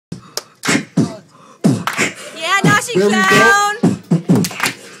Nahshii clown.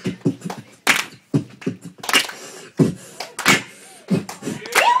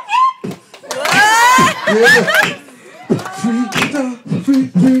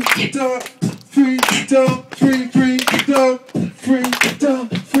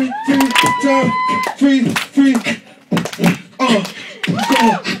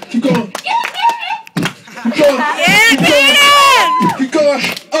 Keep going. Keep going.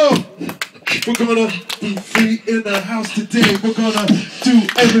 We're gonna be free in the house today. We're gonna do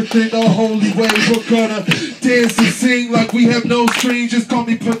everything the holy way. We're gonna dance and sing like we have no strings. Just call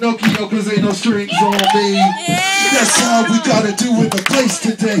me Pinocchio, cause ain't no strings on me. That's how we gotta do in the place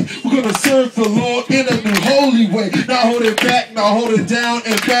today. We're gonna serve the Lord in a new holy way. Not hold it back, not hold it down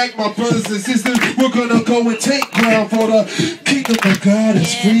and back, my brothers and sisters. We're gonna go and take ground for the kingdom of God.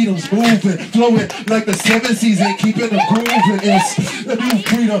 As freedom's moving, flowing like the 7 seasons, keeping them grooving. It's a new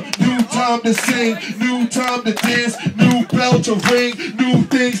freedom, new time to sing, new time to dance, new bell to ring, new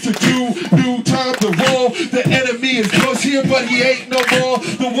things to do, new time to roll. The enemy is close here, but he ain't no more.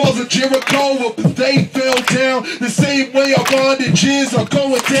 The walls of Jericho, they fell down the same way our bondages are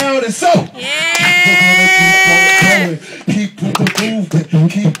going down. And so we're gonna keep with the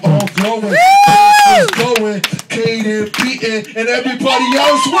movement, keep on flowing, going, Caden, beating, and everybody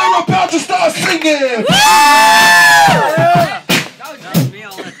else. We're about to start singing.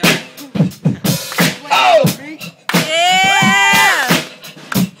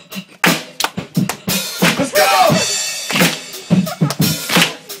 Let's go!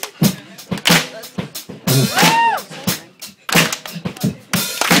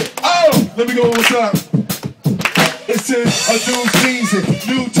 Let me go one more time. It's a new season,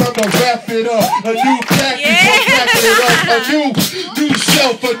 new time to wrap it up, a new package to wrap it up, a new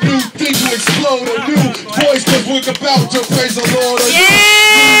self, a new thing to explode, a new voice that we're about to praise the Lord,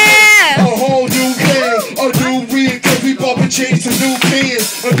 a whole new thing, a new reason, cause we both been changed to new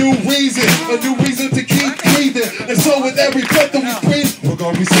beings, a new reason to keep breathing, and so with every breath that we breathe, we're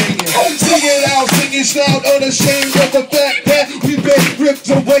gonna be singing. Sing it out, sing it loud, unashamed of the fact that we've been ripped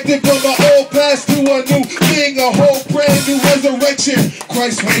away from our old past to a new thing, a whole brand new resurrection.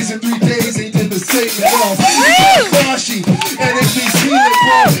 Christ raised in 3 days, he did the same at all. Camp Nahshii, and it means healing,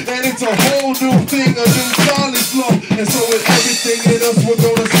 bro, and it's a whole new thing, a new solid flow. And so with everything in us, we're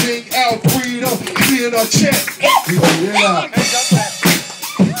gonna sing out freedom, seeing our chest.